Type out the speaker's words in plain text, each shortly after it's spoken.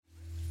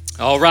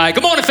All right.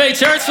 Good morning, Faith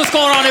Church. What's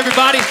going on,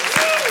 everybody?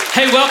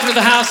 Hey, welcome to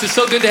the house. It's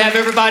so good to have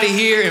everybody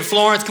here in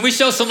Florence. Can we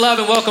show some love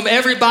and welcome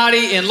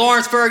everybody in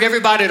Lawrenceburg,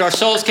 everybody at our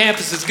Shoals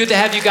campus. It's good to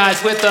have you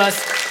guys with us.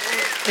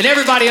 And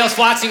everybody else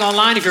watching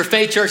online, if you're a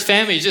Faith Church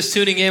family, you're just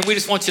tuning in, we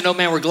just want you to know,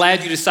 man, we're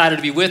glad you decided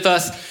to be with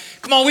us.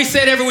 Come on, we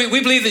said every week,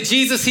 we believe that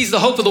Jesus, he's the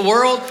hope of the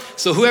world.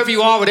 So whoever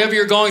you are, whatever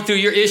you're going through,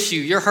 your issue,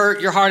 your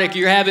hurt, your heartache,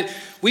 your habit,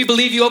 we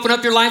believe you open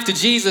up your life to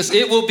Jesus,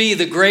 it will be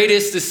the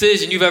greatest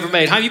decision you've ever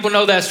made. How many people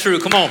know that's true?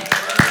 Come on.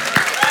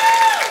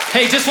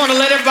 Hey, just want to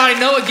let everybody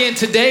know again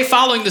today,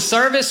 following the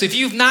service, if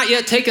you've not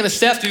yet taken a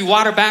step to be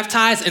water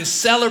baptized and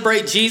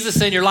celebrate Jesus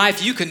in your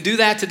life, you can do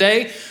that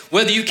today.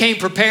 Whether you came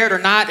prepared or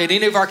not at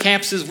any of our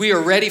campuses, we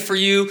are ready for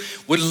you.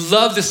 Would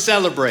love to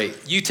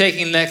celebrate you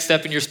taking the next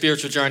step in your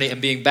spiritual journey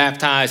and being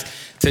baptized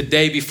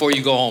today before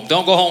you go home.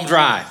 Don't go home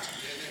dry.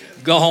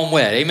 Go home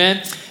wet.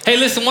 Amen. Hey,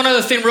 listen, one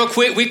other thing real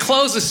quick. We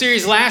closed the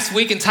series last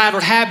week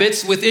entitled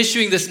Habits with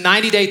issuing this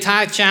 90-day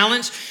tithe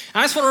challenge.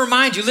 I just want to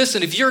remind you,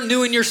 listen, if you're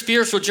new in your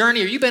spiritual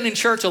journey or you've been in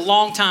church a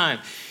long time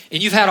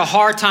and you've had a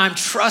hard time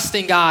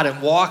trusting God and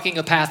walking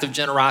a path of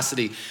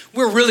generosity,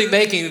 we're really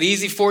making it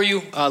easy for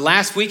you.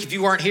 Last week, if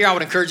you weren't here, I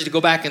would encourage you to go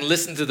back and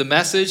listen to the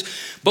message.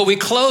 But we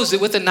closed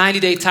it with a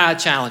 90-day tithe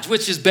challenge,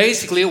 which is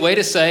basically a way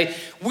to say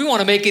we want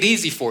to make it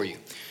easy for you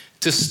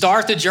to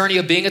start the journey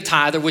of being a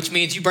tither, which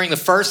means you bring the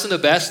first and the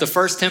best. The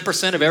first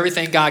 10% of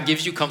everything God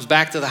gives you comes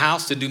back to the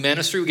house to do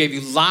ministry. We gave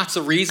you lots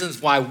of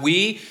reasons why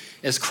we,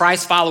 as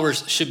Christ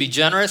followers, should be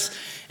generous.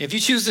 If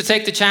you choose to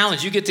take the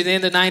challenge, you get to the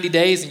end of 90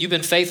 days and you've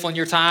been faithful in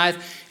your tithe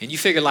and you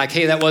figure like,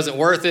 hey, that wasn't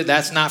worth it.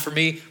 That's not for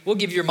me. We'll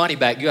give you your money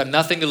back. You have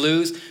nothing to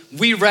lose.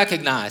 We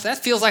recognize that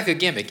feels like a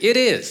gimmick. It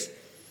is.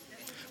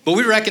 But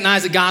we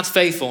recognize that God's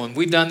faithful, and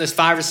we've done this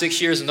 5 or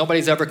 6 years and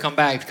nobody's ever come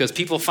back because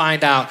people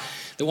find out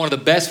that one of the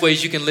best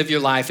ways you can live your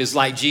life is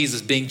like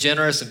Jesus, being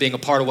generous and being a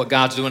part of what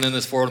God's doing in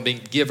this world and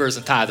being givers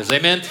and tithers.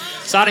 Amen?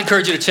 So I'd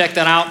encourage you to check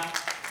that out.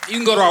 You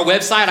can go to our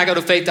website. I go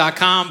to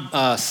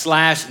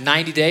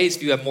faith.com/90 days.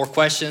 If you have more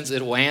questions,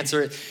 it will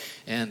answer it.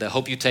 And I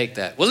hope you take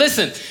that. Well,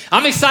 listen,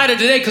 I'm excited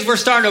today because we're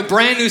starting a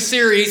brand new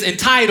series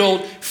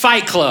entitled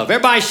Fight Club.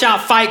 Everybody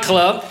shout Fight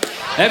Club.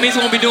 That means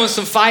we're going to be doing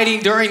some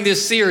fighting during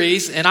this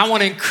series, and I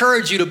want to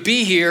encourage you to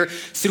be here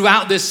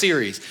throughout this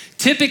series.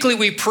 Typically,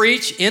 we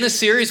preach in a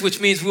series,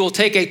 which means we will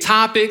take a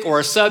topic or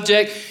a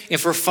subject,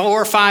 and for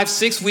 4, 5,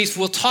 6 weeks,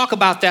 we'll talk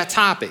about that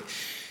topic.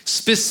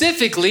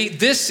 Specifically,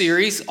 this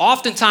series,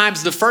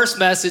 oftentimes the first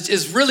message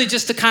is really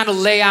just to kind of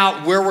lay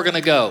out where we're going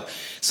to go.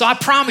 So I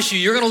promise you,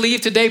 you're going to leave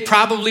today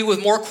probably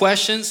with more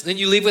questions than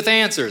you leave with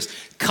answers.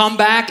 Come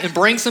back and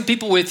bring some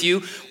people with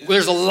you.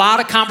 There's a lot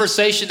of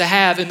conversation to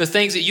have in the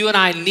things that you and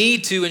I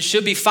need to and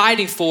should be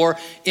fighting for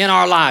in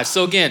our lives.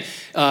 So again,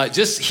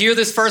 just hear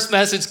this first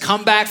message,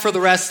 come back for the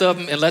rest of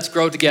them, and let's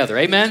grow together.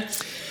 Amen?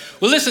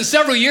 Well, listen,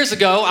 several years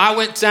ago, I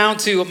went down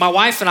to, my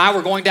wife and I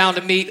were going down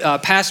to meet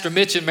Pastor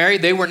Mitch and Mary.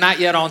 They were not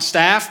yet on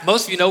staff.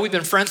 Most of you know we've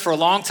been friends for a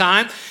long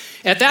time.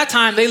 At that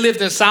time, they lived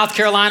in South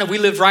Carolina. We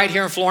lived right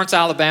here in Florence,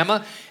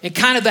 Alabama. And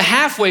kind of the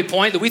halfway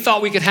point that we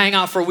thought we could hang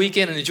out for a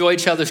weekend and enjoy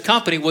each other's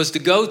company was to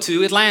go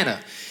to Atlanta.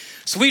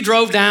 So we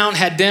drove down,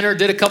 had dinner,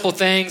 did a couple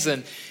things,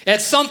 and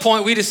at some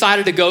point we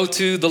decided to go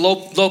to the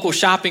local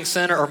shopping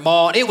center or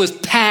mall. It was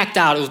packed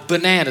out. It was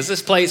bananas.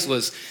 This place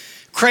was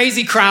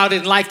crazy crowded.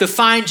 And like the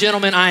fine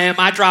gentleman I am,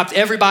 I dropped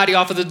everybody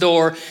off at the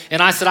door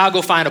and I said, I'll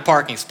go find a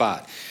parking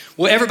spot.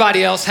 Well,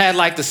 everybody else had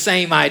like the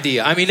same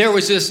idea. I mean, there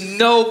was just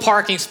no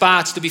parking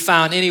spots to be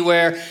found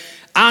anywhere.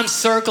 I'm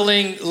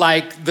circling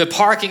like the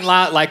parking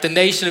lot, like the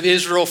nation of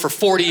Israel for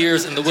 40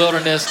 years in the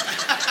wilderness,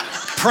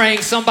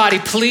 praying somebody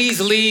please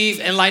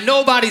leave, and like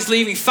nobody's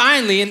leaving.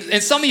 Finally,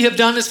 and some of you have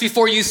done this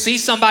before, you see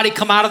somebody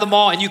come out of the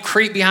mall and you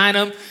creep behind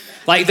them,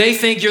 like they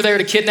think you're there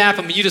to kidnap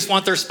them and you just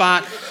want their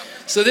spot.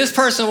 So this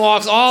person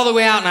walks all the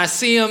way out and I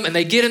see them and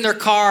they get in their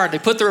car and they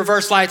put the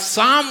reverse lights.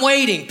 So I'm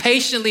waiting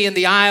patiently in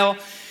the aisle.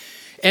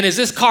 And as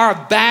this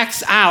car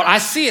backs out, I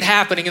see it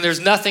happening and there's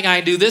nothing I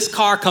can do. This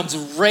car comes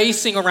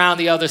racing around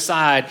the other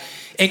side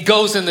and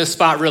goes in this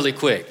spot really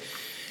quick.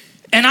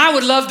 And I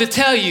would love to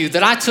tell you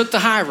that I took the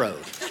high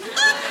road.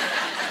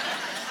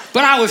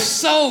 But I was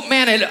so,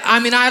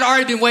 I'd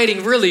already been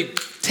waiting really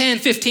 10,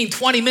 15,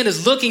 20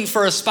 minutes looking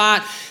for a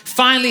spot,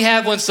 finally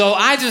had one. So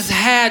I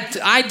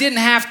didn't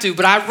have to,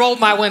 but I rolled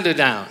my window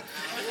down.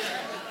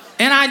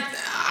 And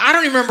I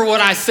don't even remember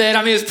what I said.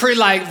 It was pretty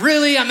like,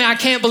 really? I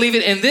can't believe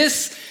it. And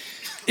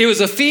it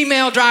was a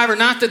female driver,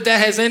 not that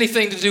has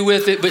anything to do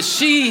with it, but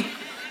she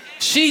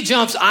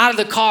jumps out of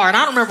the car, and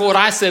I don't remember what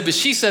I said, but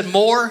she said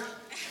more.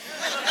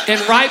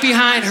 And right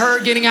behind her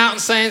getting out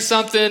and saying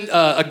something,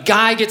 a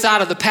guy gets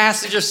out of the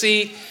passenger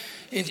seat,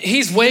 and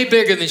he's way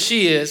bigger than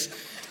she is.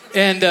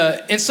 And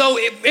so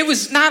it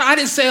was not, I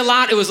didn't say a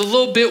lot, it was a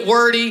little bit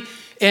wordy,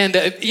 and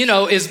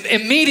is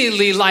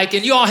immediately like,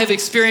 and you all have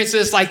experienced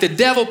this, like the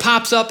devil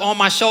pops up on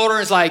my shoulder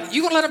and is like,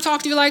 you gonna let him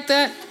talk to you like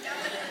that?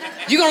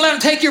 You gonna let him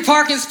take your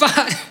parking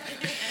spot?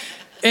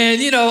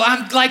 And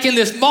I'm like in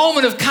this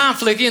moment of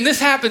conflict, and this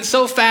happens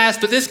so fast,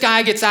 but this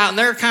guy gets out and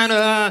they're kind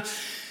of,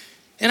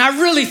 And I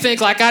really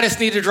think like I just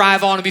need to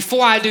drive on. And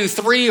before I do,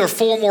 3 or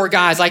 4 more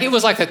guys, like it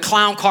was like a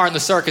clown car in the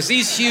circus.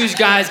 These huge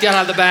guys get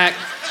out of the back.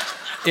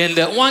 And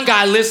one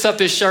guy lifts up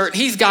his shirt.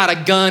 He's got a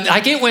gun.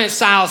 Like it went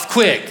south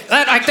quick.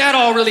 That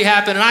all really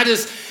happened.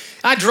 And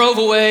I drove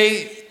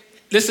away.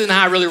 This isn't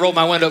how I really rolled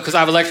my window because I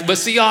have electric. But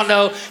see, y'all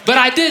know. But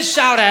I did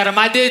shout at him.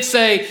 I did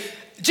say,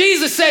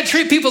 Jesus said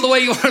treat people the way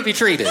you want to be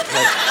treated. Like,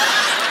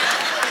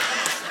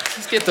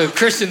 let's get the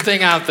Christian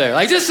thing out there.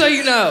 Like just so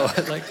you know,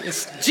 like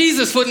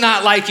Jesus would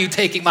not like you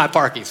taking my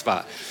parking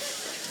spot.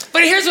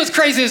 But here's what's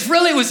crazy is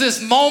really it was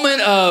this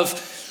moment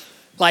of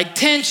like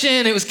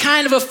tension. It was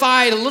kind of a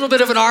fight, a little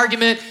bit of an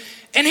argument.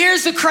 And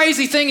here's the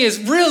crazy thing is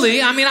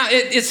really, I mean,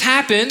 it's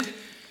happened,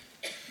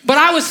 but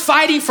I was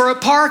fighting for a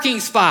parking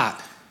spot.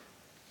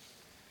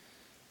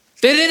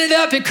 That ended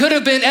up, it could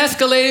have been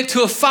escalated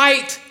to a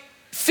fight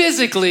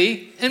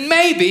physically, and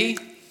maybe,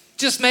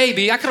 just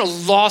maybe, I could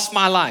have lost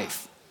my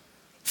life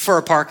for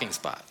a parking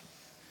spot.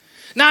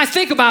 Now I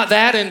think about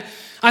that and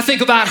I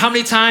think about how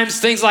many times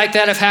things like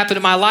that have happened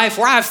in my life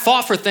where I've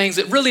fought for things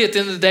that really at the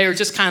end of the day are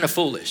just kind of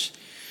foolish.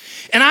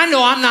 And I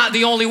know I'm not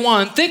the only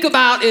one. Think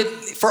about it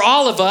for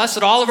all of us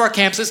at all of our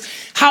campuses,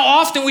 how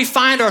often we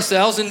find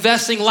ourselves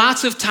investing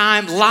lots of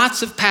time,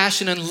 lots of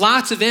passion, and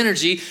lots of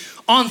energy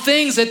on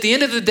things at the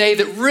end of the day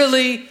that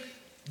really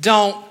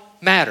don't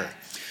matter.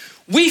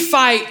 We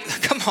fight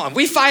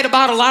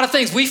about a lot of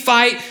things. We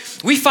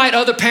fight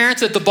other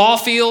parents at the ball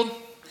field.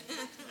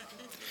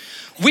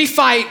 We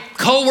fight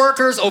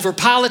coworkers over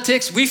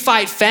politics. We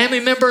fight family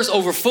members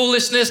over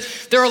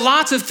foolishness. There are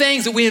lots of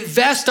things that we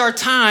invest our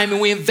time and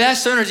we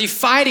invest our energy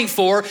fighting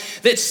for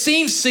that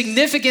seem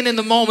significant in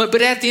the moment,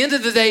 but at the end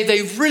of the day,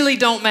 they really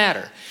don't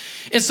matter.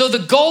 And so the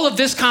goal of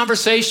this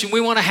conversation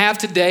we want to have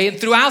today and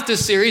throughout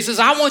this series is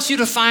I want you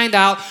to find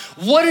out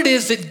what it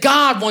is that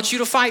God wants you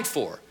to fight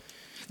for.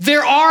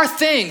 There are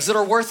things that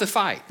are worth the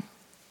fight.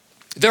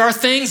 There are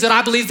things that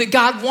I believe that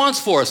God wants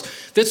for us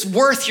that's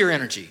worth your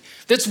energy,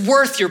 that's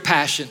worth your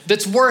passion,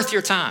 that's worth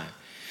your time.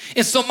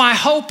 And so my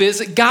hope is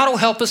that God will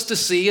help us to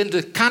see and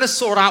to kind of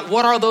sort out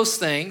what are those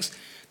things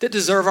that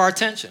deserve our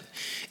attention.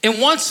 And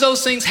once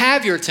those things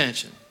have your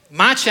attention,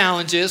 my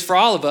challenge is for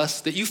all of us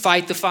that you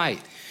fight the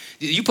fight.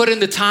 You put in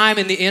the time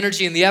and the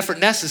energy and the effort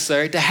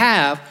necessary to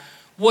have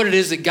what it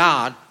is that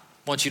God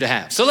wants you to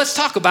have. So let's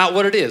talk about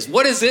what it is.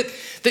 What is it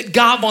that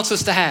God wants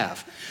us to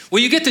have?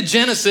 Well, you get to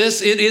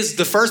Genesis. It is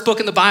the first book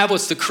in the Bible.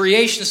 It's the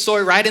creation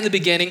story right in the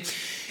beginning.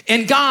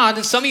 And God,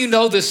 and some of you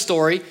know this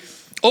story,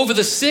 over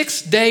the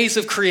 6 days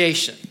of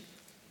creation,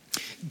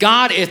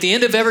 God, at the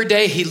end of every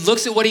day, he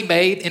looks at what he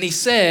made and he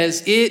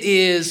says, it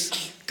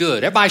is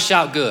good. Everybody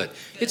shout good.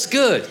 It's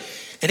good.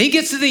 And he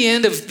gets to the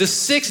end of the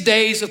 6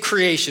 days of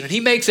creation and he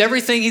makes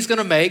everything he's going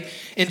to make.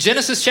 In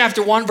Genesis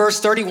chapter 1, verse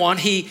 31,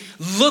 he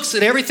looks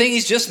at everything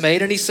he's just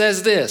made and he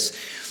says this,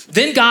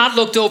 then God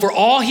looked over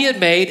all he had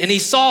made and he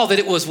saw that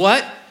it was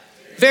what?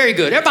 Very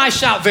good. Everybody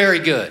shout very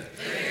good.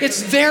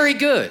 It's very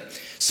good.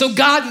 So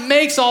God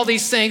makes all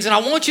these things and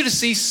I want you to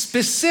see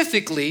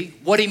specifically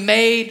what he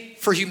made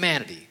for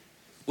humanity,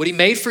 what he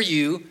made for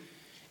you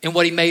and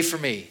what he made for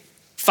me.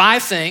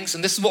 5 things,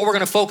 and this is what we're going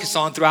to focus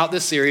on throughout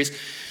this series.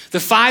 The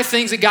 5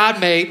 things that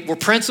God made were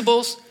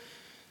principles,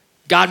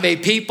 God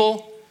made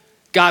people,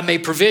 God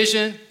made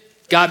provision,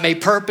 God made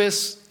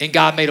purpose, and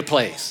God made a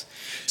place.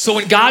 So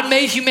when God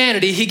made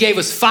humanity, he gave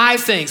us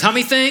 5 things. How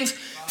many things?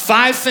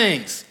 5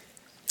 things.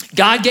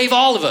 God gave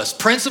all of us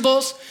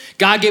principles,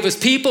 God gave us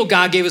people,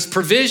 God gave us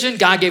provision,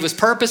 God gave us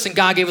purpose, and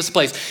God gave us a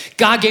place.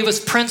 God gave us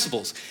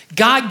principles.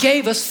 God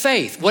gave us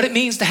faith, what it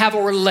means to have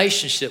a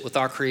relationship with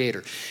our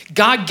Creator.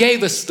 God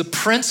gave us the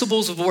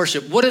principles of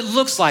worship, what it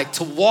looks like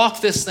to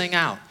walk this thing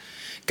out.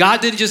 God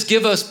didn't just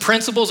give us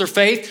principles or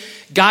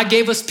faith, God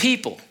gave us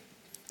people.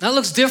 That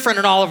looks different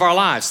in all of our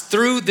lives.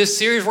 Through this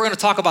series, we're going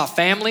to talk about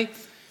family.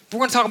 We're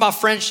going to talk about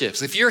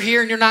friendships. If you're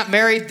here and you're not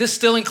married, this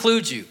still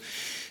includes you.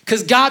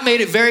 Because God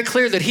made it very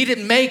clear that he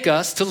didn't make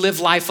us to live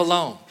life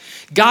alone.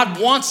 God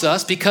wants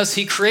us because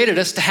he created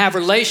us to have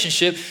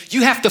relationship.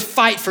 You have to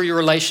fight for your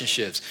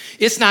relationships.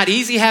 It's not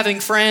easy having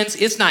friends.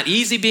 It's not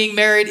easy being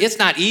married. It's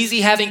not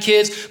easy having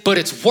kids, but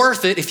it's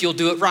worth it if you'll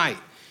do it right.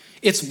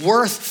 It's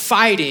worth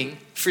fighting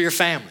for your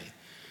family,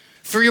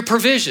 for your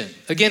provision.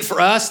 Again, for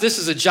us, this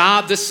is a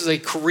job. This is a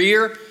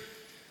career.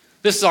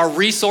 This is our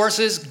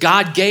resources.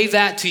 God gave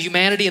that to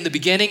humanity in the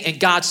beginning, and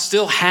God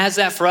still has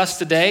that for us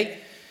today.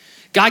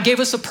 God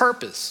gave us a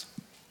purpose.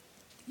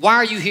 Why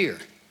are you here?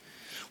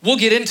 We'll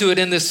get into it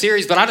in this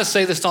series, but I just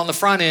say this on the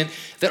front end,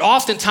 that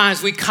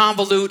oftentimes we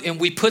convolute and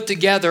we put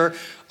together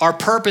our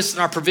purpose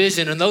and our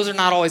provision, and those are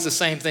not always the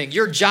same thing.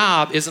 Your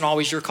job isn't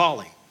always your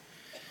calling.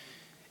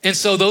 And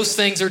so those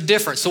things are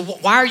different. So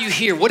why are you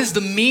here? What is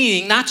the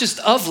meaning, not just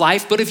of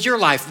life, but of your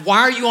life? Why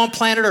are you on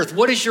planet Earth?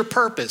 What is your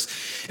purpose?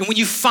 And when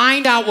you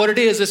find out what it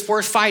is, it's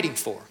worth fighting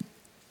for.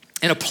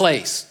 In a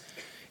place.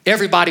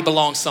 Everybody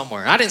belongs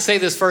somewhere. I didn't say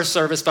this first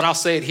service, but I'll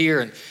say it here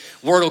and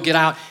word will get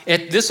out.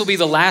 This will be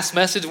the last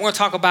message. We're going to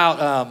talk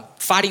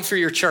about fighting for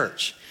your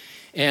church.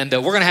 And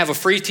we're going to have a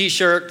free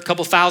t-shirt, a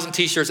couple thousand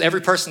t-shirts. Every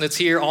person that's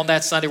here on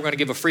that Sunday, we're going to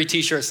give a free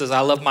t-shirt that says,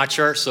 I love my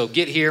church. So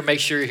get here, make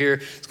sure you're here.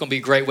 It's going to be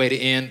a great way to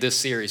end this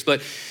series.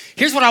 But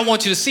here's what I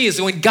want you to see is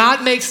that when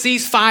God makes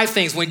these 5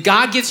 things, when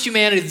God gives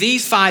humanity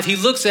these 5, he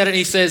looks at it and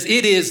he says,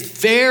 it is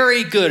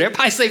very good.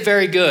 Everybody say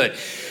very good.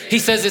 He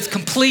says it's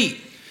complete.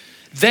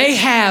 They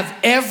have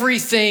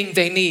everything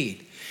they need.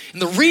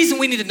 And the reason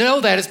we need to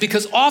know that is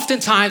because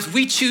oftentimes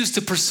we choose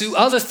to pursue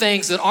other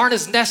things that aren't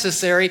as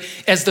necessary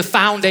as the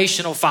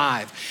foundational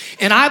 5.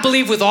 And I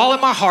believe with all of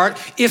my heart,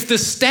 if the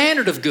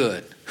standard of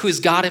good, who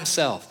is God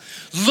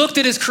himself, looked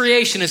at his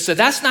creation and said,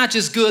 that's not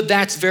just good,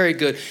 that's very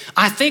good.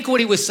 I think what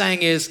he was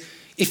saying is,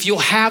 if you'll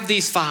have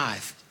these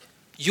 5,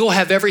 you'll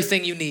have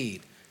everything you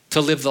need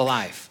to live the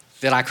life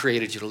that I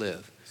created you to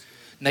live.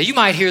 Now you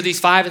might hear these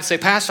 5 and say,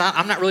 Pastor,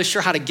 I'm not really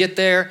sure how to get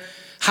there.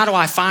 How do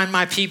I find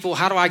my people?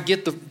 How do I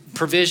get the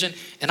provision?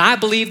 And I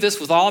believe this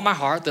with all of my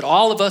heart, that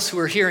all of us who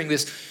are hearing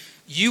this,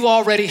 you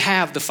already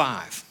have the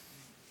 5.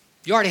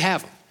 You already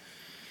have them.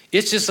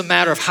 It's just a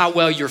matter of how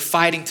well you're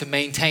fighting to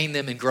maintain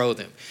them and grow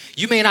them.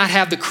 You may not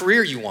have the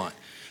career you want,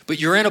 but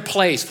you're in a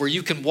place where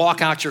you can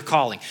walk out your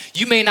calling.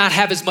 You may not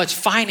have as much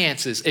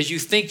finances as you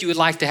think you would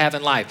like to have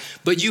in life,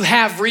 but you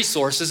have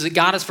resources that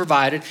God has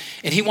provided,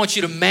 and he wants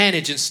you to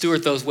manage and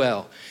steward those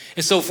well.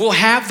 And so if we'll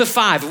have the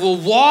 5, if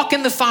we'll walk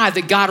in the 5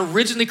 that God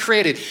originally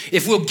created,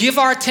 if we'll give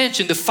our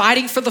attention to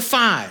fighting for the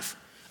 5,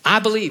 I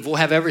believe we'll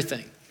have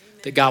everything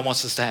that God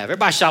wants us to have.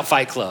 Everybody shout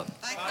Fight Club.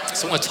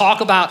 So I want to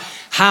talk about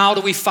how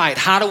do we fight?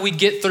 How do we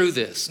get through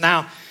this?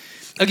 Now,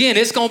 again,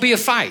 it's going to be a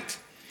fight.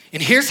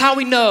 And here's how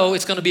we know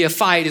it's going to be a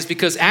fight is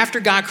because after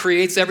God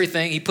creates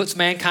everything, he puts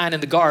mankind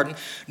in the garden.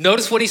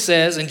 Notice what he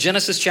says in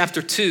Genesis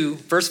chapter 2,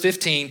 verse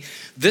 15.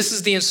 This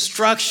is the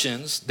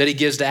instructions that he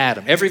gives to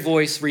Adam. Every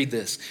voice read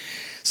this.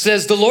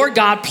 Says, the Lord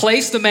God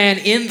placed the man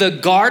in the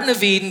Garden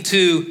of Eden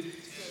to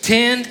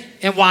tend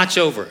and watch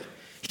over it.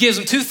 He gives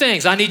him 2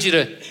 things. I need you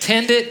to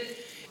tend it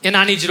and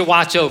I need you to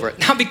watch over it.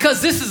 Now,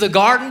 because this is a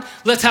garden,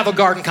 let's have a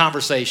garden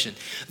conversation.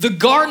 The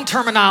garden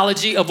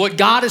terminology of what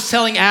God is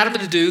telling Adam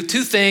to do,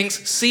 2 things,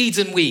 seeds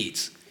and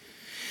weeds.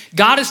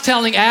 God is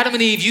telling Adam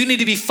and Eve, you need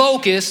to be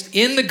focused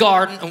in the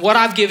garden on what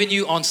I've given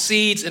you on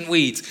seeds and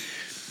weeds.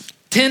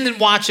 Tend and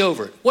watch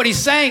over it. What he's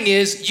saying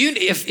is,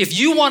 if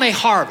you want a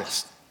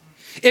harvest,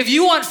 if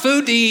you want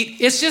food to eat,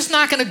 it's just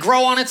not going to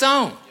grow on its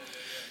own.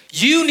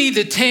 You need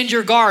to tend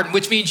your garden,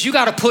 which means you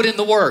got to put in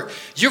the work.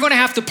 You're going to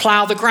have to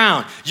plow the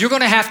ground. You're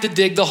going to have to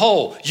dig the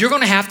hole. You're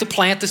going to have to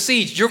plant the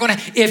seeds.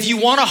 If you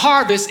want to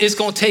harvest, it's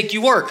going to take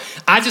you work.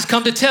 I just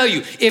come to tell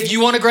you, if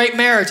you want a great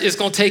marriage, it's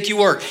going to take you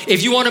work.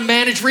 If you want to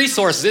manage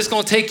resources, it's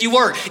going to take you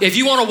work. If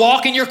you want to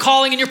walk in your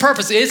calling and your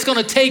purpose, it's going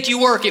to take you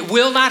work. It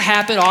will not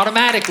happen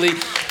automatically.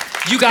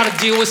 You got to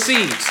deal with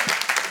seeds.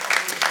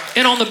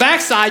 And on the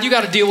backside, you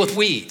got to deal with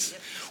weeds.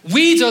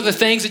 Weeds are the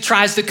things that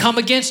tries to come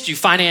against you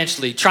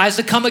financially, tries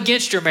to come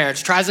against your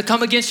marriage, tries to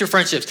come against your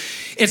friendships.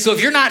 And so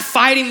if you're not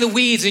fighting the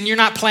weeds and you're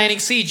not planting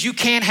seeds, you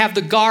can't have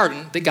the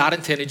garden that God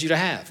intended you to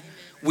have,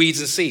 weeds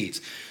and seeds.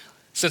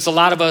 Since a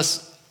lot of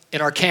us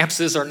in our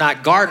campuses are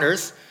not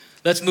gardeners,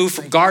 let's move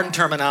from garden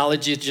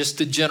terminology just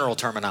to general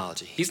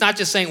terminology. He's not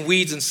just saying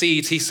weeds and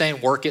seeds, he's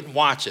saying work it and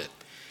watch it.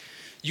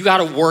 You got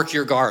to work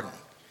your garden.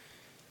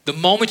 The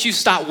moment you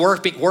stop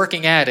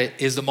working at it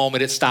is the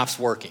moment it stops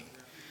working.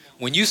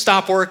 When you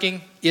stop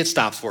working, it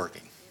stops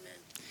working.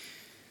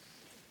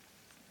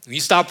 When you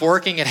stop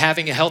working at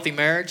having a healthy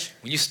marriage,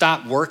 when you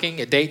stop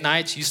working at date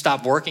nights, you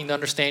stop working to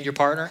understand your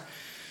partner,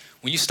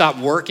 when you stop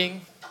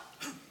working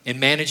and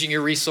managing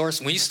your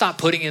resource, when you stop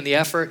putting in the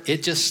effort,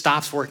 it just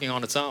stops working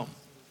on its own.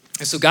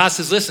 And so God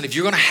says, listen, if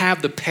you're going to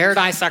have the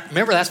paradise,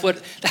 remember that's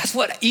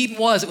what Eden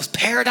was. It was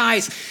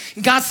paradise.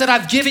 And God said,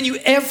 I've given you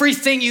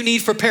everything you need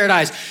for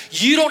paradise.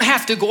 You don't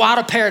have to go out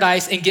of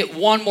paradise and get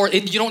one more.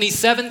 You don't need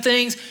 7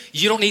 things.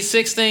 You don't need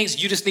 6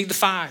 things. You just need the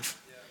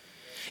 5.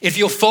 If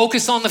you'll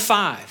focus on the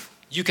 5,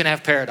 you can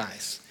have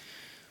paradise.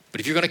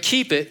 But if you're going to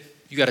keep it,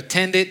 you got to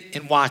tend it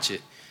and watch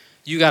it.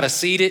 You got to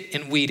seed it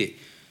and weed it.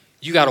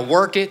 You got to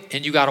work it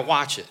and you got to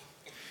watch it.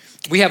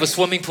 We have a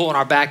swimming pool in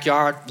our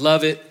backyard.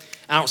 Love it.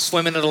 I don't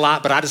swim in it a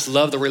lot, but I just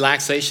love the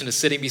relaxation of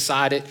sitting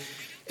beside it.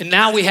 And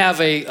now we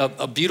have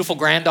a beautiful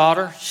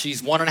granddaughter.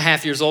 She's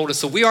 1.5 years old. And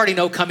so we already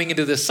know coming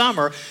into this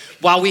summer,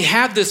 while we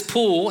have this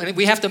pool, and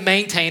we have to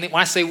maintain it.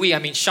 When I say we, I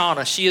mean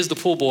Shauna. She is the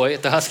pool boy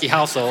at the Husky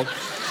household.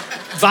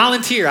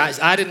 Volunteer.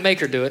 I didn't make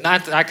her do it.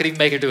 I could even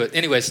make her do it.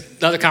 Anyways,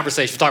 another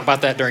conversation. We'll talk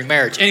about that during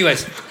marriage.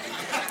 Anyways.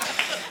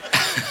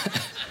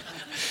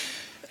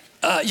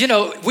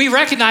 We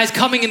recognize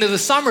coming into the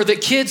summer that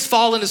kids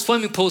fall into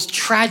swimming pools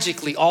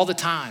tragically all the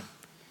time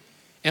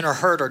and are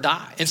hurt or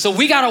die. And so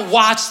we got to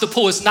watch the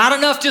pool. It's not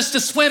enough just to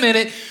swim in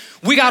it.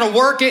 We got to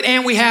work it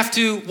and we have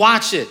to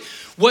watch it.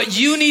 What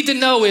you need to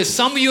know is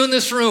some of you in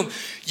this room,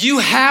 You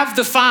have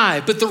the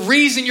 5, but the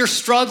reason you're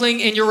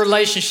struggling in your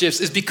relationships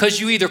is because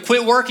you either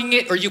quit working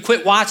it or you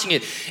quit watching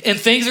it. And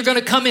things are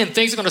gonna come in.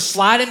 Things are gonna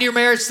slide into your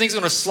marriage. Things are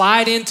gonna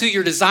slide into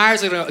your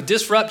desires. They're gonna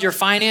disrupt your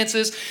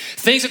finances.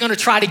 Things are gonna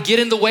try to get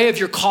in the way of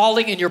your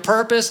calling and your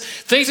purpose.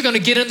 Things are gonna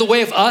get in the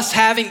way of us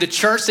having the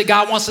church that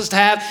God wants us to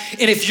have.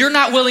 And if you're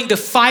not willing to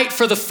fight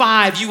for the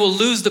 5, you will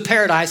lose the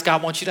paradise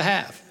God wants you to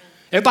have.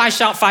 Everybody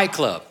shout Fight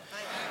Club.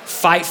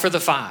 Fight for the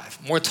 5.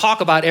 We're going to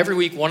talk about every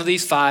week one of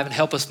these 5 and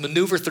help us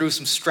maneuver through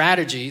some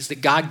strategies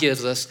that God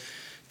gives us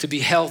to be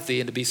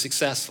healthy and to be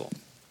successful.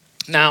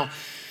 Now,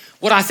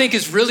 what I think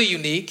is really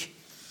unique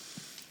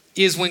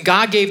is when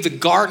God gave the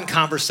garden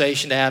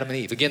conversation to Adam and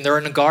Eve. Again, they're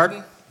in the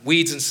garden,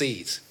 weeds and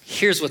seeds.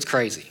 Here's what's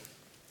crazy.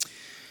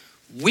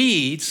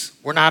 Weeds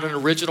were not an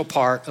original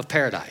part of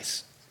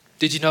paradise.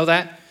 Did you know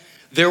that?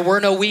 There were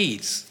no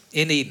weeds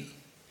in Eden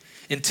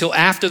until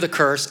after the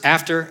curse,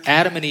 after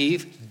Adam and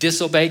Eve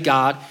disobeyed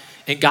God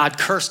and God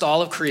cursed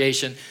all of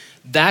creation.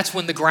 That's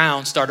when the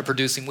ground started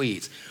producing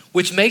weeds,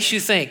 which makes you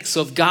think,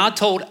 so if God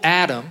told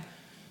Adam,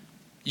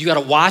 you got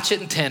to watch it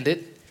and tend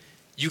it,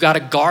 you got to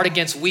guard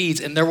against weeds,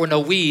 and there were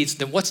no weeds,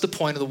 then what's the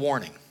point of the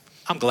warning?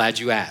 I'm glad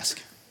you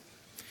asked.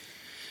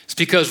 It's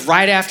because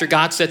right after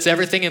God sets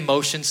everything in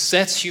motion,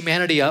 sets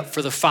humanity up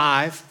for the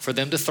 5, for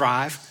them to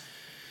thrive,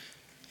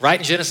 right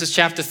in Genesis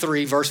chapter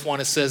 3, verse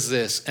 1, it says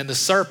this, and the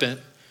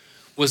serpent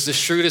was the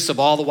shrewdest of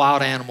all the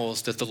wild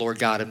animals that the Lord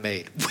God had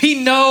made.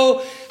 We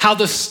know how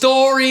the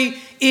story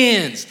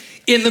ends.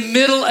 In the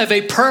middle of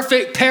a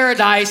perfect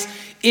paradise,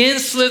 in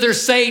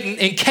slithers Satan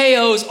and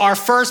KOs our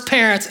first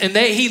parents, and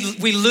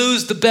we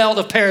lose the belt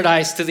of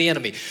paradise to the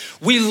enemy.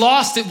 We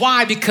lost it.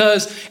 Why?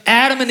 Because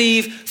Adam and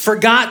Eve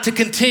forgot to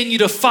continue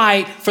to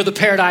fight for the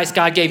paradise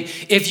God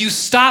gave. If you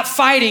stop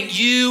fighting,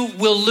 you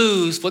will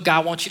lose what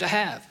God wants you to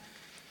have.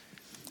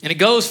 And it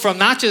goes from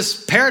not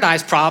just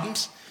paradise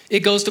problems,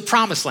 it goes to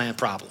promised land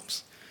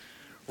problems,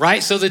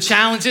 right? So the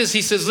challenge is,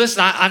 he says,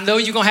 listen, I know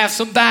you're going to have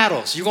some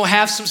battles. You're going to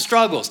have some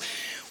struggles.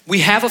 We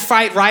have a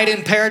fight right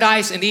in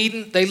paradise in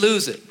Eden. They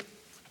lose it.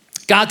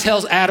 God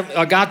tells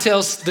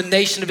the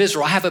nation of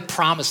Israel, I have a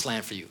promised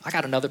land for you. I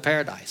got another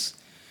paradise.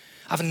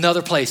 I have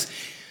another place.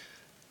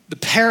 The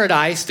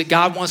paradise that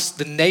God wants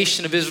the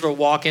nation of Israel to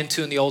walk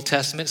into in the Old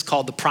Testament is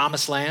called the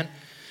promised land.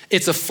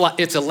 It's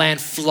a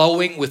land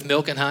flowing with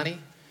milk and honey.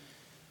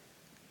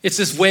 It's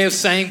this way of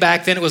saying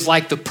back then it was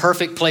like the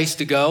perfect place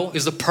to go. It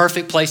was the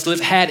perfect place to live,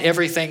 had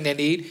everything they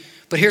need.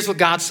 But here's what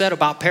God said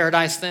about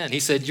paradise then. He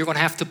said, you're going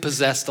to have to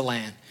possess the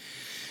land.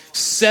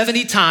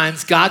 70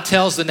 times God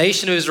tells the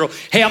nation of Israel,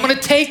 hey, I'm going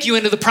to take you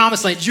into the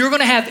promised land. You're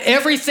going to have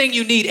everything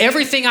you need.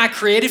 Everything I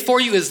created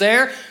for you is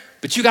there,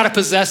 but you got to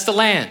possess the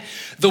land.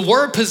 The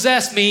word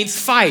possess means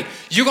fight.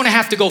 You're going to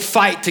have to go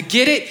fight to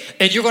get it,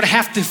 and you're going to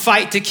have to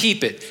fight to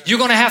keep it. You're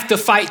going to have to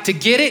fight to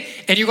get it,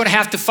 and you're going to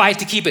have to fight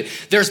to keep it.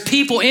 There's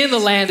people in the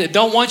land that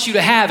don't want you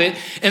to have it,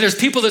 and there's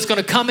people that's going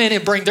to come in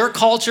and bring their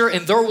culture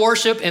and their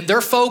worship and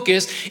their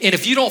focus, and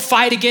if you don't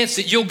fight against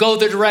it, you'll go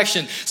their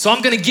direction. So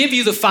I'm going to give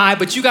you the 5,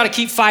 but you got to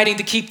keep fighting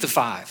to keep the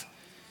 5.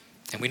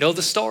 And we know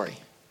the story.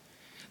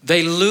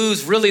 They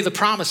lose really the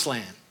promised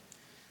land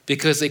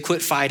because they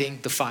quit fighting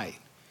the fight.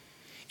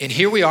 And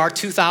here we are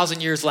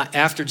 2,000 years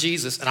after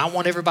Jesus, and I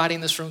want everybody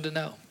in this room to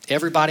know,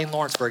 everybody in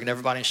Lawrenceburg and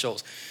everybody in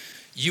Shoals,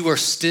 you are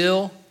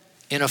still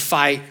in a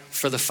fight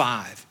for the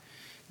 5.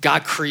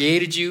 God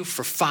created you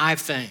for 5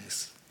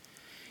 things.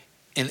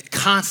 And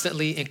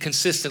constantly and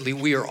consistently,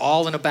 we are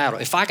all in a battle.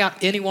 If I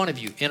got any one of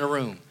you in a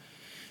room,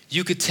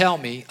 you could tell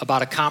me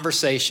about a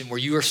conversation where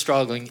you are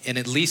struggling in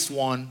at least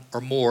one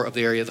or more of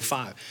the area of the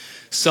 5.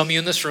 Some of you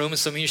in this room and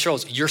some of you in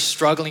Shoals, you're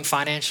struggling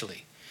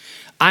financially.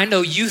 I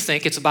know you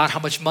think it's about how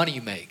much money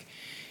you make.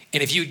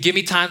 And if you would give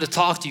me time to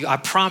talk to you, I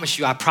promise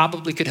you, I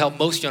probably could help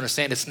most of you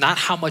understand it's not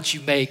how much you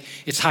make,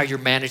 it's how you're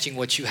managing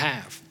what you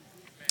have.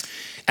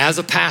 As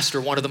a pastor,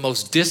 one of the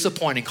most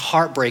disappointing,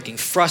 heartbreaking,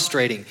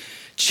 frustrating,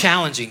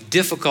 challenging,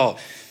 difficult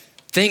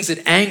things that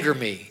anger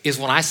me is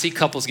when I see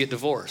couples get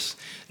divorced.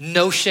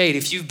 No shade.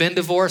 If you've been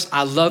divorced,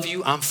 I love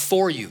you, I'm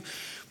for you.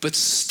 But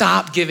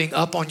stop giving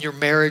up on your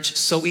marriage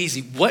so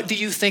easy. What do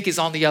you think is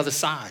on the other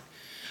side?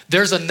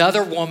 There's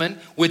another woman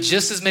with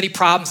just as many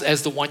problems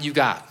as the one you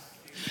got.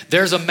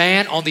 There's a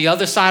man on the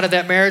other side of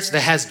that marriage that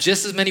has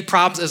just as many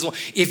problems as one.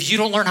 If you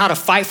don't learn how to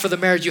fight for the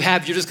marriage you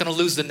have, you're just going to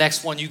lose the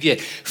next one you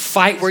get.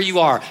 Fight where you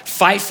are.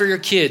 Fight for your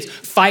kids.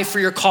 Fight for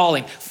your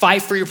calling.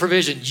 Fight for your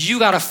provision. You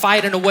got to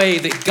fight in a way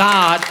that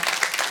God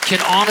can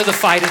honor the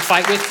fight and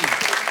fight with you.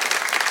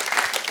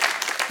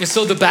 And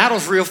so the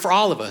battle's real for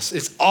all of us.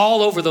 It's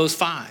all over those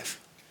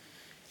 5.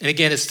 And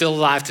again, it's still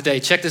alive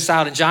today. Check this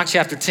out in John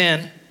chapter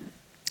 10.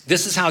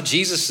 This is how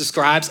Jesus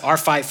describes our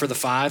fight for the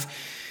 5.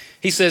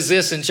 He says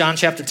this in John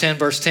chapter 10,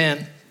 verse 10.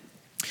 It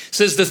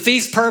says, the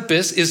thief's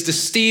purpose is to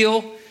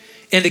steal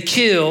and to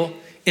kill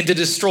and to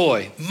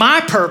destroy.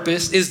 My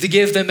purpose is to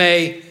give them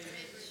a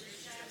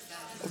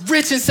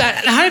rich and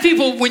sad. How many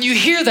people, when you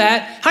hear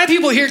that, how many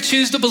people here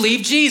choose to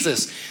believe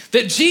Jesus?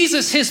 That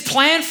Jesus, his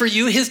plan for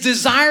you, his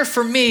desire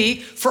for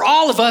me, for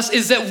all of us,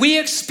 is that we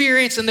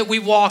experience and that we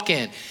walk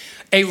in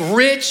a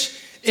rich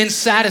and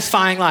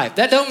satisfying life.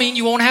 That don't mean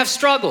you won't have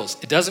struggles.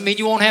 It doesn't mean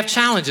you won't have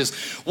challenges.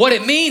 What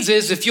it means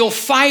is if you'll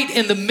fight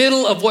in the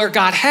middle of where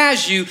God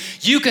has you,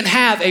 you can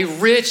have a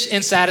rich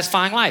and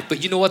satisfying life.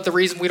 But you know what the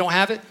reason we don't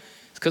have it?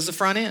 It's because of the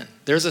front end.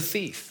 There's a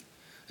thief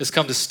that's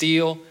come to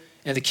steal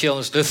and to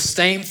kill. The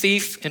same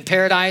thief in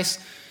paradise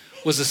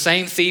was the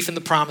same thief in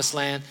the promised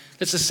land.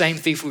 It's the same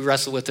thief we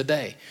wrestle with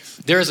today.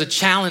 There is a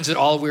challenge that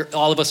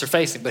all of us are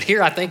facing. But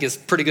here I think is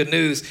pretty good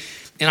news,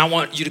 and I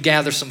want you to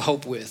gather some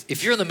hope with.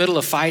 If you're in the middle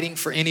of fighting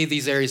for any of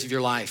these areas of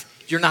your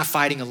life, you're not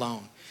fighting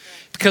alone.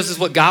 Because it's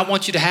what God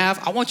wants you to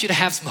have. I want you to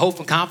have some hope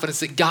and confidence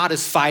that God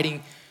is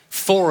fighting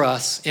for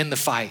us in the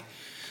fight.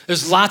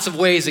 There's lots of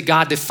ways that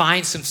God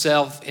defines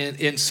himself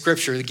in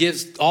Scripture. It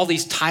gives all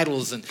these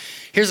titles, and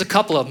here's a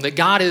couple of them. That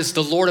God is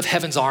the Lord of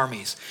heaven's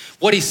armies.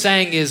 What he's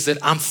saying is that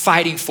I'm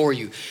fighting for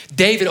you.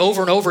 David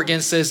over and over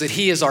again says that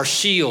he is our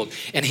shield,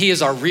 and he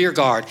is our rear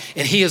guard,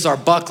 and he is our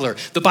buckler.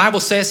 The Bible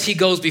says he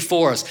goes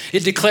before us.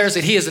 It declares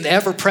that he is an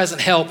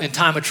ever-present help in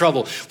time of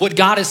trouble. What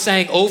God is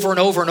saying over and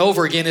over and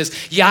over again is,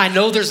 yeah, I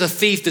know there's a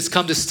thief that's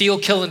come to steal,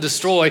 kill, and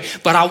destroy,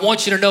 but I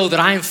want you to know that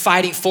I am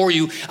fighting for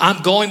you.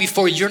 I'm going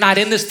before you. You're not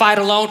in this fight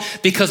alone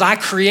because I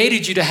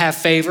created you to have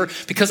favor,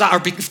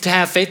 to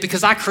have faith,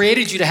 because I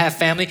created you to have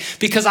family,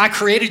 because I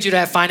created you to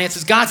have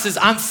finances. God says,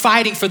 I'm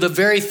fighting for the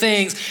very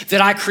things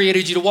that I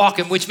created you to walk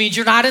in, which means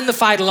you're not in the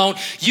fight alone.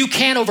 You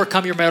can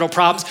overcome your marital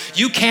problems.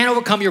 You can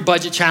overcome your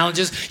budget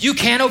challenges. You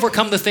can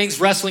overcome the things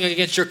wrestling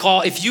against your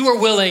call. If you are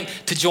willing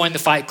to join the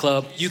fight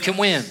club, you can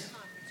win.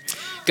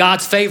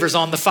 God's favor is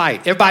on the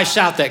fight. Everybody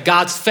shout that.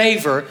 God's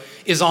favor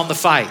is on the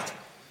fight.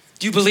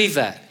 Do you believe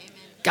that?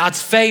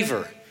 God's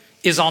favor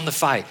is on the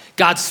fight.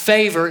 God's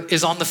favor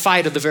is on the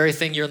fight of the very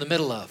thing you're in the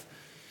middle of.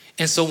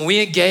 And so when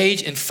we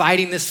engage in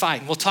fighting this fight,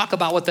 and we'll talk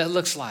about what that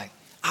looks like,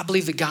 I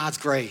believe that God's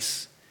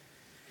grace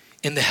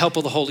and the help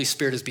of the Holy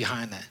Spirit is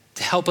behind that,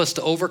 to help us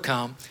to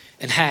overcome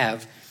and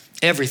have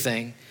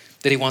everything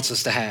that he wants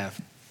us to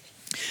have.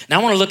 Now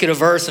I want to look at a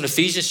verse in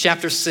Ephesians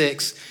chapter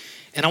 6,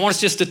 and I want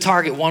us just to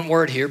target one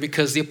word here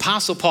because the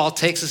Apostle Paul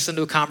takes us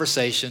into a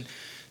conversation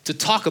to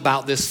talk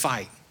about this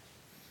fight.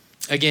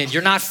 Again,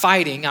 you're not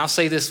fighting. I'll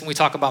say this when we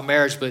talk about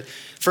marriage, but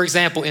for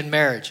example, in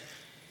marriage,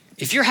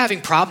 if you're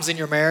having problems in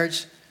your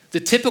marriage, the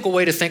typical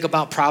way to think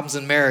about problems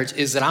in marriage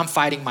is that I'm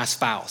fighting my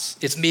spouse.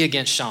 It's me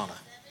against Shauna.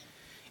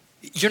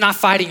 You're not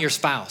fighting your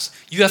spouse.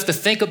 You have to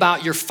think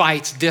about your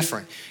fights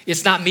different.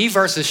 It's not me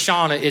versus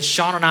Shauna. It's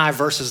Shauna and I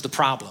versus the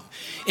problem.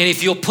 And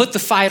if you'll put the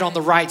fight on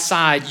the right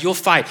side, you'll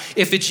fight.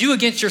 If it's you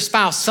against your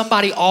spouse,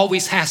 somebody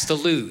always has to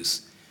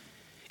lose.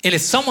 And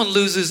if someone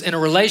loses in a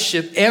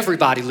relationship,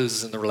 everybody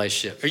loses in the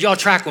relationship. Are y'all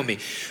track with me?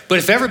 But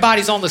if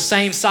everybody's on the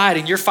same side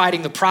and you're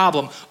fighting the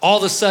problem, all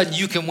of a sudden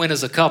you can win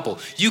as a couple.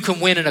 You can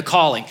win in a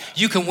calling.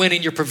 You can win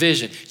in your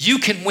provision. You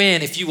can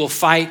win if you will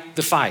fight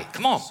the fight.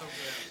 Come on.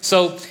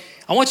 So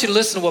I want you to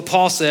listen to what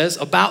Paul says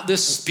about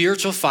this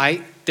spiritual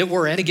fight that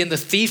we're in. Again, the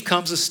thief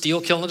comes to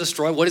steal, kill, and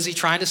destroy. What is he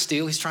trying to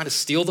steal? He's trying to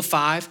steal the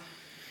 5.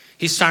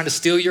 He's trying to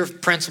steal your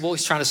principle.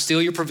 He's trying to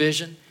steal your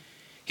provision.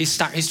 He's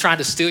trying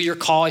to steal your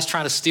call. He's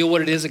trying to steal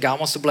what it is that God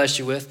wants to bless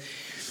you with.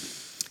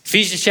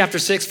 Ephesians chapter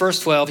 6, verse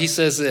 12, he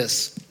says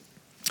this,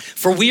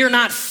 "For we are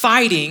not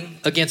fighting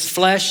against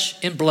flesh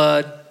and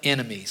blood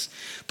enemies,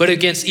 but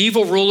against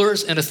evil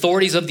rulers and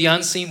authorities of the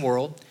unseen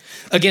world,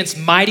 against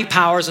mighty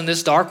powers in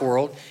this dark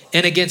world,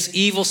 and against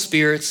evil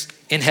spirits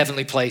in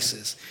heavenly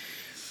places."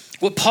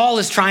 What Paul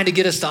is trying to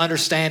get us to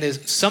understand is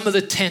some of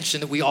the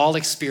tension that we all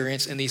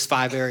experience in these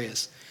 5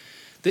 areas.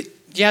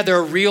 Yeah, there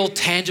are real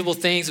tangible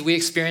things that we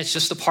experience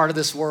just a part of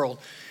this world.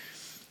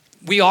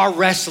 We are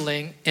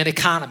wrestling an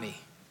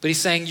economy, but he's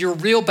saying your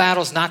real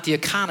battle is not the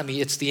economy,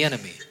 it's the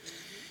enemy.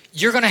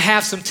 You're going to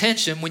have some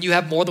tension when you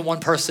have more than one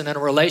person in a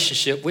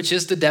relationship, which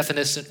is the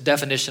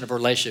definition of a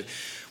relationship.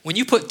 When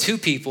you put 2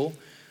 people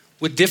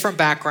with different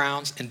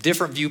backgrounds and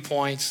different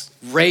viewpoints,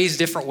 raised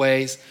different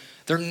ways,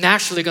 they're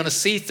naturally going to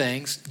see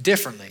things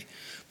differently.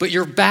 But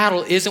your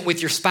battle isn't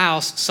with your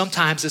spouse.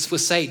 Sometimes it's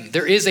with Satan.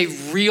 There is a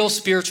real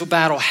spiritual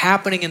battle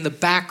happening in the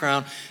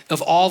background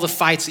of all the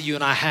fights that you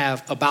and I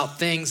have about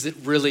things that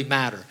really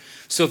matter.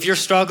 So if you're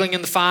struggling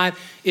in the 5,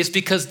 it's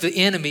because the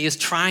enemy is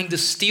trying to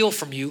steal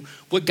from you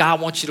what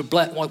God wants you to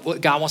what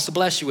God wants to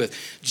bless you with.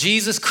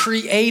 Jesus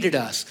created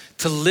us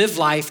to live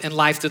life and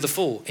life to the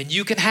full, and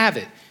you can have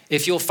it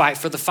if you'll fight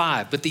for the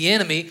 5. But the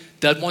enemy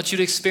doesn't want you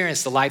to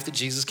experience the life that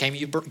Jesus came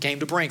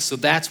to bring. So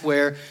that's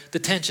where the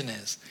tension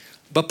is.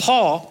 But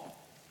Paul,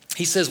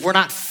 he says, we're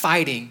not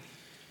fighting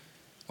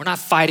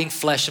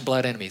flesh and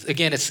blood enemies.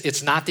 Again,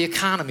 it's not the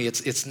economy.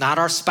 It's not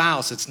our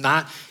spouse. It's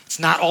not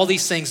all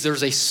these things.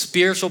 There's a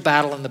spiritual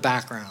battle in the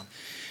background.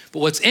 But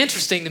what's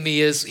interesting to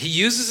me is he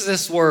uses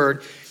this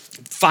word,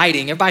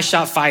 fighting. Everybody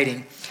shout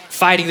fighting.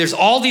 Fighting. There's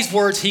all these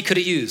words he could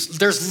have used.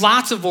 There's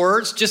lots of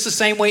words, just the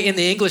same way in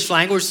the English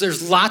language,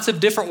 there's lots of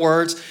different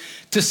words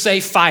to say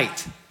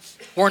fight.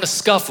 we're in a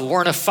scuffle,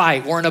 we're in a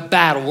fight, we're in a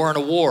battle, we're in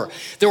a war.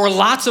 There were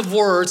lots of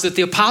words that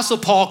the Apostle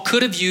Paul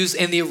could have used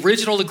in the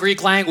original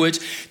Greek language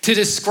to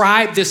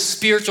describe this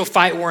spiritual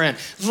fight we're in.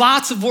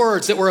 Lots of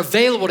words that were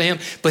available to him,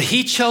 but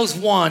he chose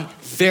one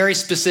very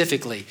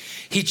specifically.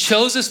 He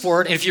chose this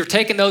word, and if you're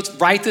taking notes,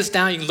 write this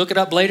down. You can look it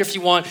up later if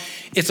you want.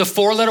 It's a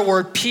 4-letter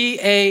word,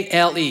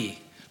 P-A-L-E.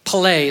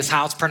 Pele is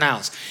how it's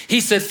pronounced. He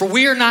said, for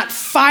we are not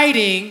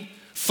fighting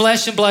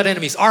flesh and blood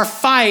enemies. Our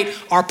fight,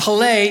 our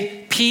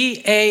Pele,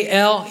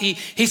 P-A-L-E.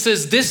 He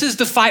says, this is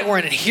the fight we're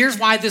in. And here's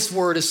why this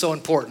word is so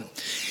important,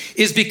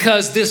 is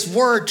because this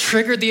word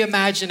triggered the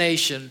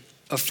imagination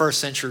of first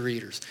century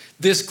readers.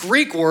 This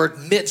Greek word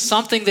meant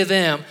something to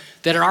them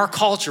that in our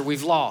culture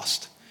we've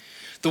lost.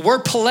 The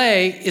word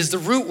Pele is the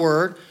root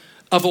word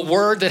of a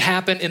word that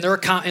happened in their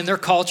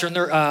culture,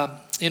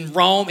 in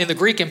Rome, in the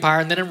Greek Empire,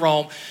 and then in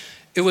Rome.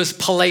 It was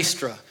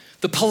palestra.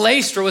 The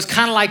palestra was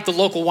kind of like the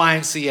local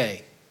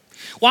YMCA.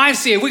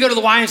 YMCA, we go to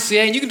the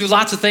YMCA and you can do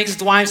lots of things at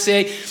the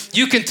YMCA.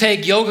 You can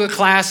take yoga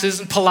classes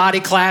and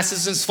Pilates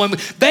classes and swim.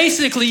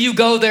 Basically, you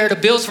go there to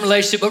build some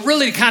relationship, but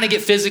really to kind of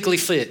get physically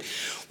fit.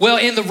 Well,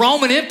 in the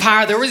Roman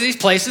Empire, there were these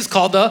places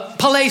called the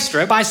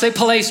palestra. Everybody say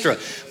palestra.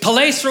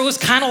 Palestra was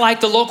kind of like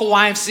the local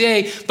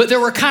YMCA, but there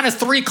were kind of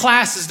 3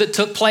 classes that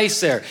took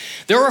place there.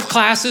 There were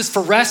classes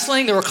for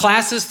wrestling, there were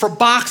classes for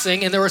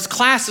boxing, and there was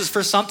classes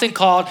for something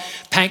called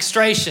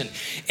pankstration.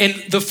 And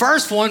the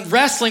first one,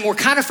 wrestling, were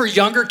kind of for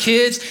younger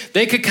kids.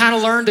 They could kind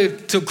of learn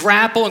to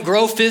grapple and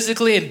grow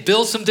physically and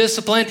build some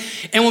discipline.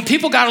 And when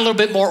people got a little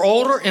bit more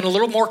older and a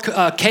little more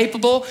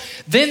capable,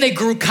 then they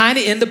grew kind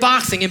of into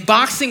boxing. And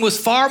boxing was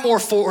far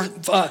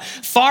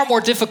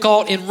more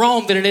difficult in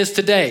Rome than it is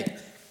today.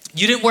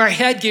 You didn't wear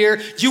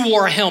headgear, you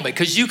wore a helmet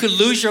because you could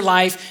lose your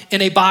life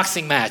in a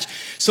boxing match.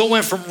 So it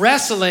went from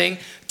wrestling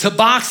to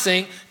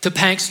boxing to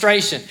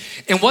pankstration.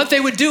 And what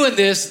they would do in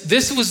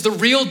this was the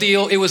real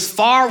deal. It was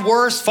far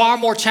worse, far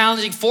more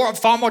challenging,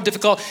 far more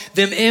difficult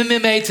than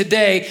MMA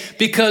today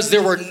because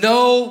there were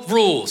no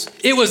rules.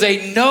 It was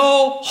a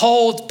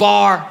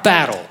no-holds-bar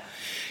battle.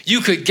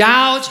 You could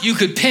gouge, you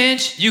could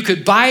pinch, you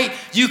could bite,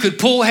 you could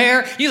pull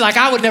hair. You're like,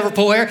 I would never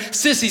pull hair.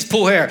 Sissies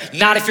pull hair.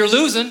 Not if you're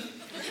losing.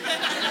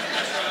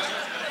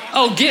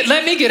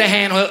 Let me get a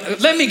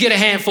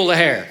handful of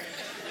hair.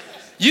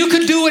 You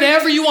could do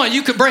whatever you want.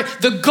 You could break.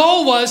 The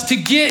goal was to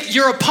get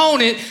your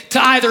opponent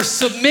to either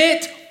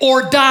submit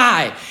or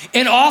die.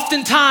 And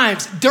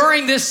oftentimes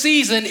during this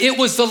season, it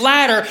was the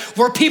latter,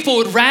 where people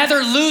would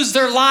rather lose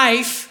their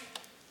life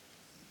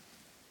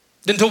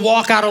than to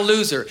walk out a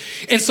loser.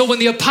 And so when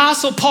the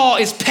Apostle Paul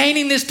is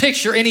painting this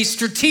picture and he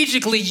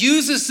strategically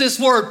uses this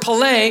word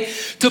Pele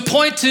to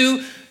point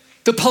to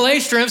the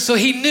palestrum, so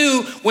he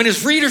knew when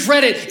his readers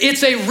read it,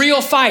 it's a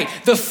real fight.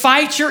 The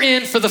fight you're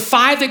in for the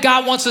fight that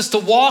God wants us to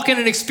walk in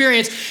and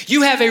experience,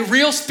 you have a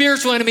real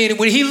spiritual enemy. And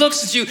when he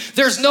looks at you,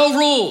 there's no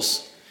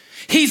rules.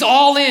 He's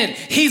all in.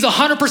 He's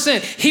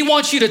 100%. He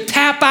wants you to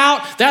tap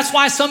out. That's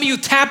why some of you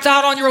tapped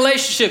out on your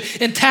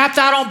relationship and tapped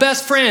out on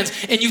best friends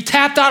and you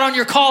tapped out on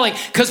your calling,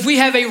 because we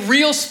have a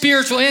real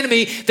spiritual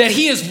enemy that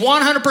he is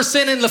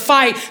 100% in the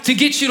fight to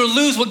get you to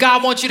lose what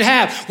God wants you to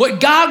have. What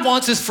God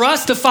wants is for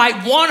us to fight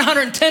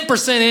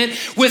 110% in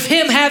with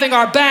him having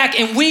our back,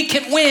 and we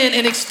can win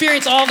and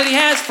experience all that he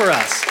has for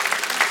us.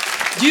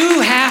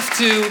 You have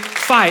to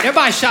fight.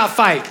 Everybody shout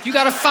fight. You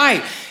got to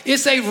fight.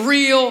 It's a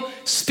real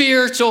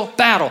spiritual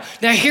battle.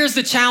 Now here's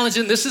the challenge,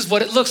 and this is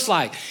what it looks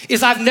like,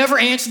 is I've never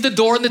answered the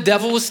door and the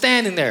devil was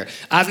standing there.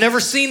 I've never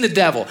seen the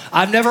devil.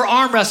 I've never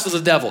arm wrestled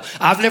the devil.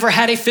 I've never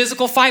had a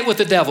physical fight with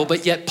the devil,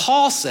 but yet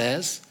Paul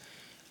says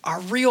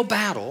our real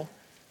battle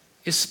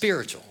is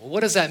spiritual. Well, what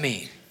does that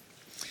mean?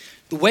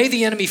 The way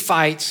the enemy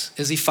fights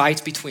is he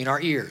fights between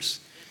our ears.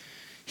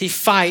 He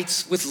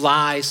fights with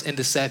lies and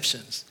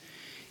deceptions.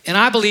 And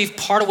I believe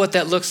part of what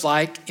that looks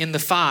like in the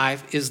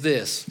 5 is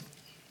this.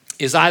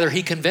 Is either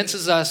he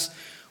convinces us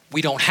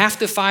we don't have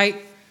to fight,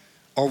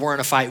 or we're in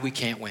a fight we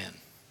can't win.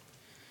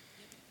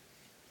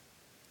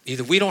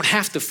 Either we don't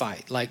have to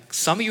fight. Like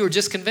some of you are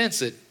just convinced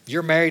that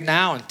you're married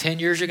now, and 10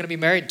 years you're going to be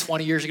married, and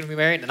 20 years you're going to be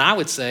married. And I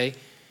would say,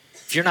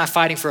 if you're not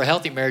fighting for a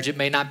healthy marriage, it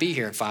may not be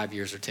here in 5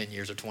 years or 10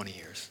 years or 20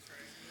 years.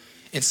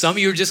 And some of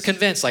you are just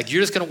convinced, like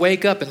you're just going to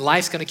wake up and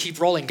life's going to keep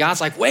rolling. God's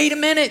like, wait a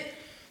minute.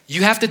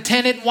 You have to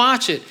tend it and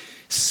watch it.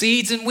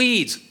 Seeds and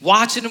weeds,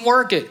 watch it and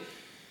work it.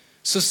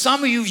 So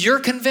some of you, you're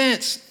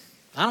convinced,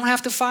 I don't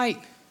have to fight.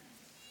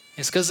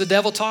 It's because the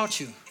devil taught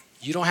you.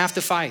 You don't have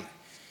to fight.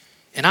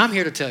 And I'm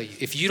here to tell you,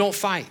 if you don't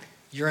fight,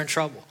 you're in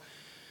trouble.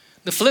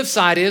 The flip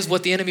side is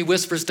what the enemy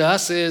whispers to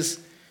us is,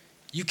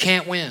 you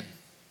can't win.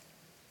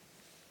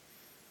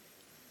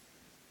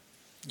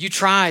 You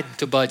tried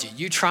to budget.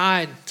 You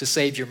tried to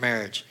save your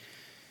marriage.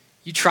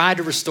 You tried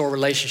to restore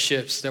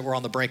relationships that were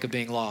on the brink of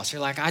being lost.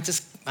 You're like,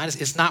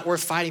 it's not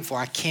worth fighting for.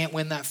 I can't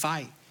win that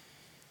fight.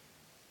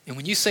 And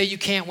when you say you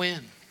can't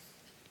win,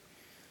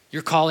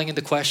 you're calling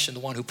into question the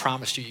one who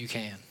promised you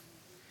can.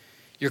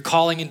 You're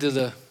calling into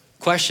the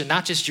question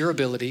not just your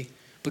ability,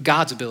 but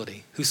God's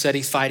ability, who said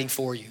he's fighting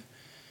for you.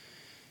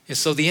 And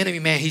so the enemy,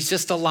 man, he's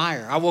just a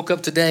liar. I woke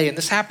up today, and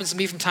this happens to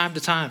me from time to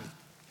time.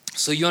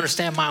 So you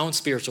understand my own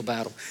spiritual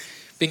battle.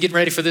 Been getting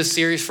ready for this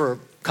series for a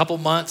couple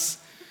months.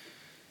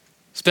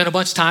 Spent a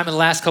bunch of time in the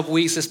last couple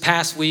weeks, this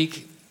past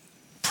week,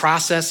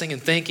 processing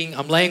and thinking.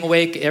 I'm laying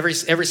awake every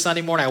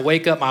Sunday morning. I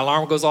wake up, my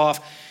alarm goes off,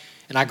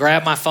 and I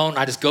grab my phone and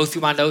I just go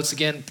through my notes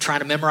again, trying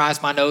to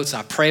memorize my notes.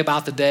 I pray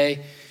about the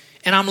day.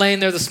 And I'm laying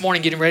there this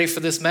morning getting ready for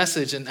this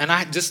message, and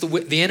I just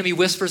the enemy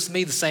whispers to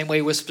me the same way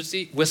he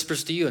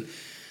whispers to you. And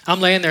I'm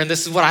laying there, and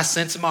this is what I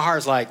sense in my heart.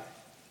 It's like,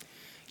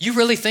 you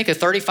really think a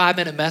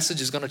 35-minute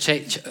message is going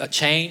to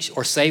change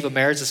or save a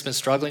marriage that's been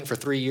struggling for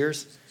 3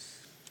 years?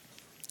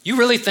 You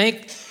really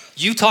think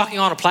you talking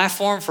on a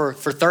platform for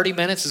 30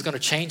 minutes is going to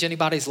change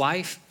anybody's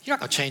life? You're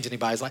not going to change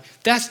anybody's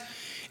life.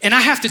 And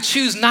I have to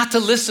choose not to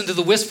listen to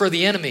the whisper of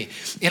the enemy.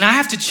 And I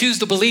have to choose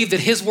to believe that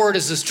his word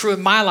is as true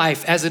in my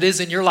life as it is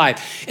in your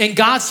life. And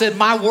God said,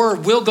 my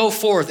word will go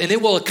forth and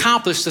it will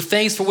accomplish the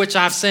things for which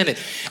I've sent it.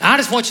 And I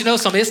just want you to know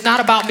something. It's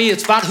not about me.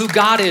 It's about who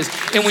God is.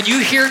 And when you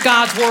hear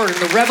God's word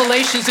and the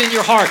revelations in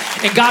your heart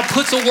and God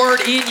puts a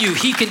word in you,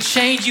 he can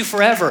change you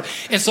forever.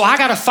 And so I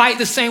got to fight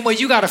the same way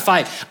you got to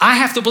fight. I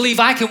have to believe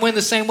I can win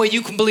the same way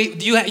you can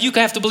believe. You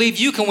have to believe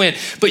you can win.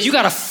 But you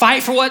got to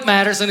fight for what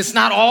matters. And it's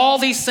not all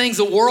these things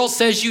the world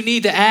says you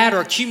need to add or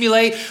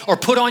accumulate or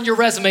put on your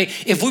resume.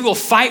 If we will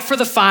fight for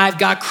the 5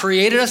 God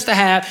created us to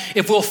have,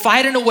 if we'll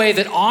fight in a way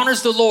that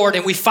honors the Lord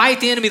and we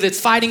fight the enemy that's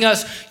fighting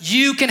us,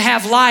 you can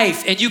have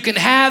life and you can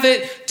have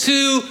it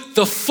to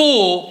the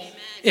full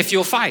if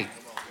you'll fight.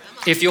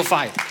 If you'll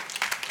fight.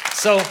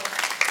 So,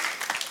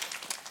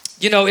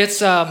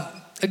 it's,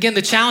 again,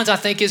 the challenge I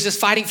think is just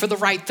fighting for the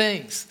right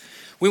things.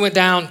 We went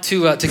down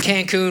to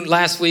Cancun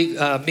last week.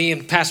 Me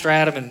and Pastor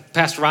Adam and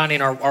Pastor Ronnie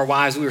and our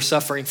wives, we were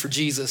suffering for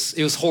Jesus.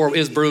 It was horrible. It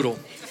was brutal.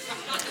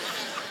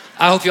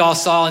 I hope you all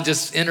saw and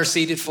just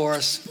interceded for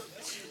us.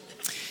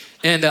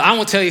 And I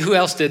won't tell you who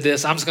else did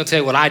this. I'm just going to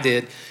tell you what I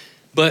did.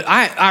 But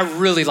I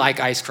really like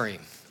ice cream.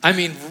 I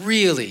mean,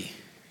 really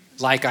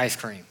like ice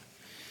cream.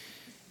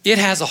 It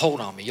has a hold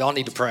on me. Y'all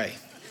need to pray.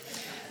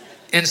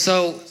 And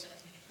so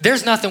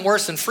there's nothing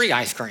worse than free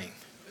ice cream.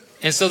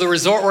 And so the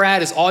resort we're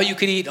at is all you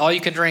can eat, all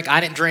you can drink. I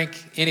didn't drink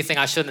anything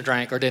I shouldn't have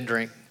drank or didn't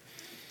drink,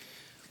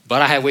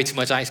 but I had way too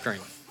much ice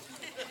cream.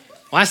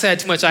 When I say I had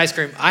too much ice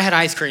cream, I had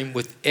ice cream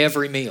with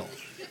every meal.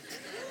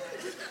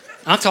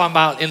 I'm talking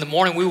about in the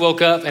morning we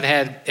woke up and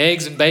had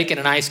eggs and bacon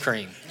and ice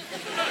cream.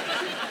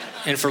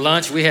 And for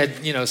lunch we had,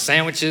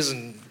 sandwiches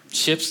and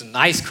chips and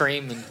ice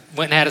cream, and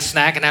went and had a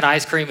snack and had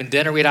ice cream, and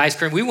dinner we had ice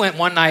cream. We went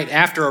one night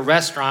after a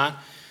restaurant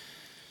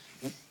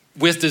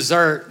with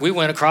dessert. We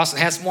went across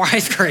and had some more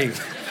ice cream.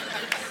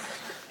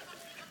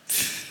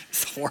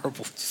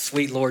 Horrible,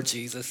 sweet Lord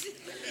Jesus.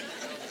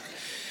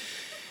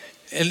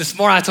 And this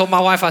morning I told my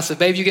wife, I said,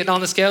 babe, you getting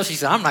on the scale? She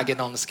said, I'm not getting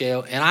on the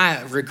scale. And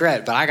I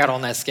regret, but I got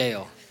on that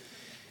scale.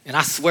 And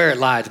I swear it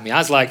lied to me. I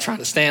was like trying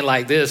to stand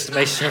like this to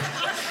make sure.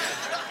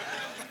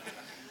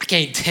 I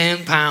gained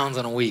 10 pounds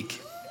in a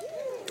week.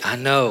 I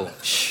know.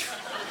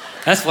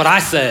 That's what I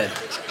said.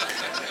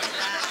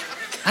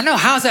 I know,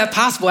 how is that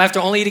possible after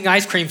only eating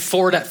ice cream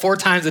four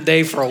times a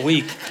day for a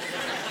week?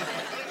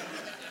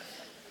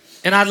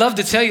 And I'd love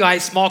to tell you I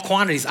ate small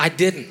quantities. I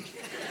didn't.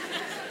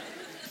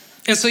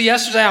 And so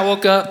yesterday I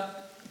woke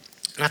up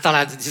and I thought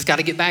I just got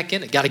to get back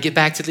in it. Got to get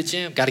back to the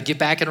gym. Got to get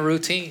back in a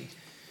routine.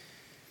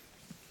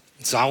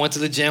 And so I went to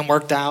the gym,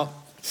 worked out.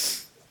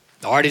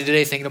 Already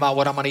today thinking about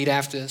what I'm going to eat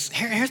after this.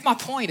 Here's my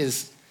point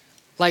is,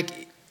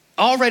 like,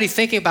 already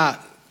thinking about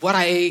what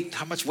I ate,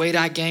 how much weight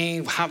I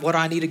gained, what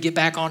I need to get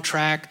back on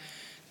track,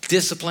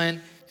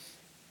 discipline.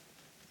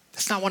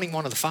 That's not one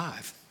of the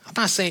 5. I'm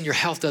not saying your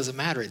health doesn't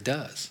matter. It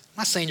does.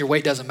 I'm not saying your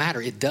weight doesn't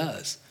matter. It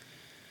does.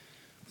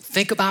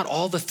 Think about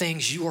all the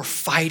things you are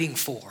fighting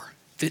for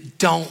that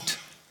don't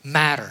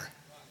matter.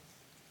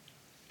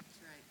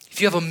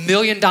 If you have $1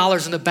 million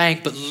in the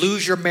bank but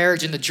lose your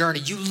marriage in the journey,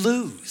 you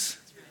lose.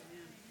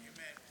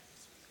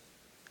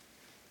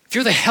 If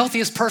you're the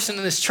healthiest person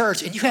in this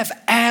church and you have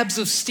abs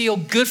of steel,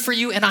 good for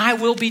you, and I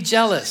will be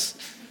jealous.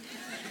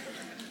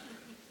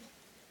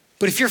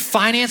 But if your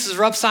finances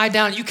are upside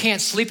down and you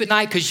can't sleep at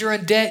night because you're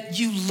in debt,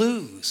 you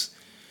lose.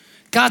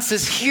 God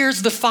says,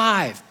 here's the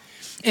 5.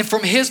 And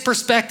from his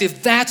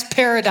perspective, that's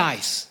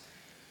paradise.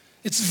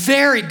 It's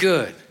very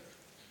good.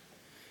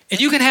 And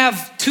you can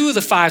have 2 of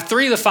the 5,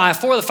 3 of the 5,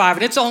 4 of the 5,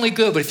 and it's only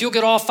good. But if you'll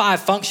get all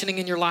 5 functioning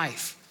in your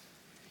life,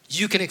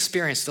 you can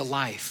experience the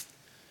life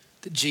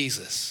that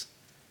Jesus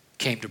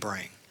came to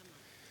bring.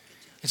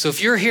 And so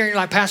if you're here and you're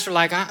like, Pastor,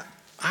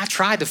 I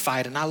tried to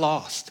fight and I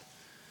lost.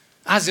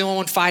 I was the only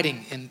one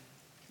fighting and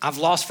I've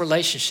lost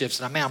relationships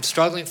and I'm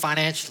struggling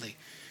financially.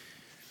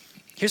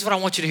 Here's what I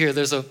want you to hear.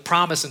 There's a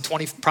promise in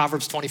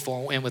Proverbs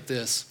 24. We'll end with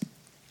this.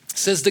 It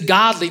says, the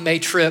godly may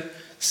trip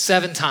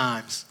 7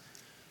 times,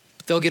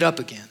 but they'll get up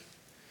again.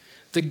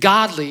 The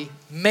godly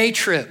may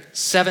trip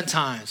 7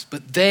 times,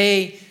 but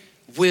they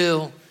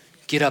will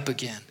get up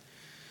again.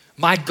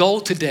 My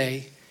goal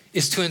today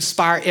is to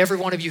inspire every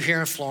one of you here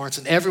in Florence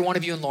and every one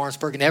of you in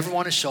Lawrenceburg and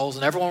everyone in Shoals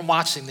and everyone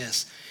watching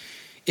this.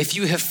 If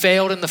you have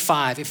failed in the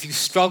 5, if you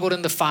struggled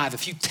in the 5,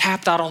 if you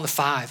tapped out on the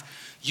 5,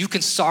 You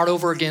can start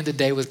over again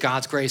today with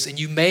God's grace, and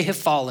you may have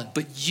fallen,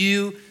 but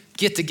you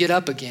get to get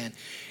up again.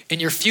 And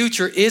your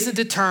future isn't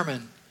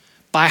determined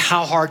by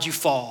how hard you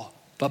fall,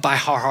 but by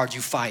how hard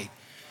you fight.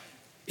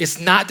 It's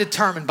not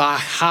determined by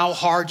how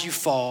hard you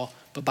fall,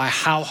 but by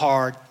how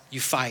hard you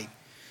fight.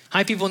 How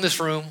many people in this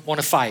room want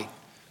to fight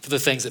for the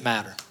things that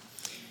matter?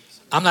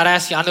 I'm not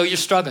asking, I know you're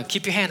struggling.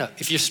 Keep your hand up.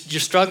 If you're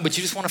struggling, but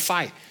you just want to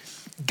fight,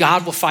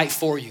 God will fight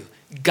for you.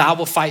 God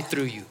will fight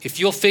through you. If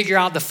you'll figure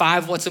out the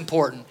 5 what's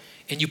important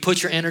and you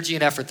put your energy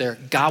and effort there,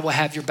 God will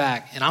have your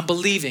back. And I'm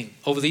believing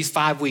over these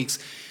 5 weeks,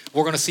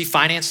 we're going to see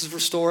finances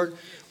restored.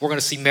 We're going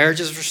to see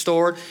marriages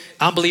restored.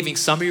 I'm believing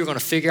some of you are going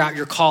to figure out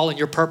your call and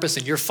your purpose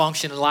and your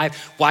function in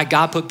life, why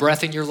God put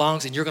breath in your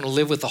lungs, and you're going to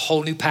live with a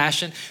whole new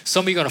passion.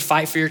 Some of you are going to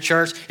fight for your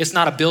church. It's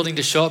not a building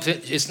to show up to.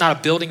 It's not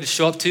a building to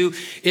show up to.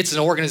 It's an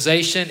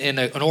organization and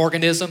an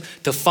organism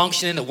to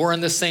function in, that we're in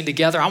this thing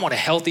together. I want a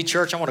healthy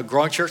church. I want a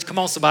growing church. Come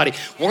on, somebody.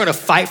 We're going to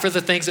fight for the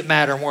things that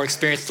matter, and we're going to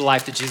experience the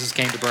life that Jesus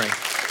came to bring.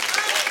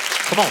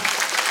 Come on.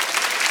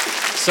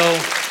 So,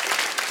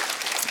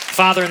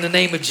 Father, in the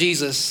name of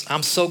Jesus,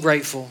 I'm so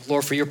grateful,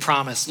 Lord, for your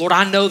promise. Lord,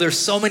 I know there's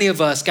so many of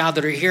us, God,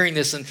 that are hearing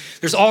this, and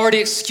there's already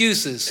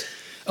excuses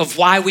of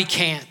why we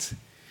can't,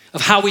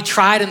 of how we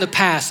tried in the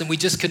past and we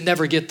just could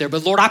never get there.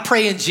 But Lord, I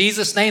pray in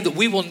Jesus' name that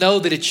we will know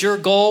that it's your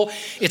goal.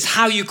 It's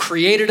how you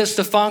created us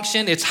to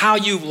function. It's how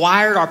you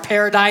wired our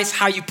paradise,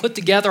 how you put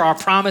together our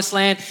promised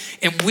land,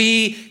 and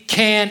we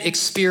can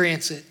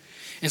experience it.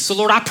 And so,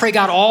 Lord, I pray,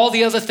 God, all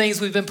the other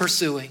things we've been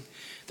pursuing,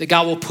 that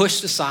God will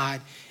push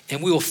aside,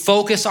 and we will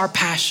focus our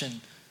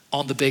passion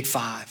on the big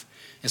 5.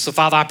 And so,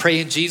 Father, I pray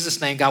in Jesus'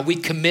 name, God, we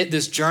commit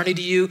this journey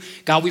to you.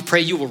 God, we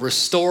pray you will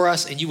restore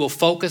us and you will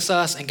focus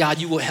us. And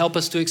God, you will help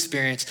us to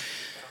experience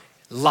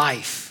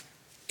life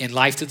and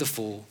life to the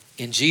full.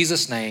 In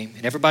Jesus' name.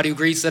 And everybody who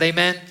agrees said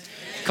amen.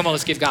 Come on,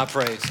 let's give God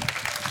praise.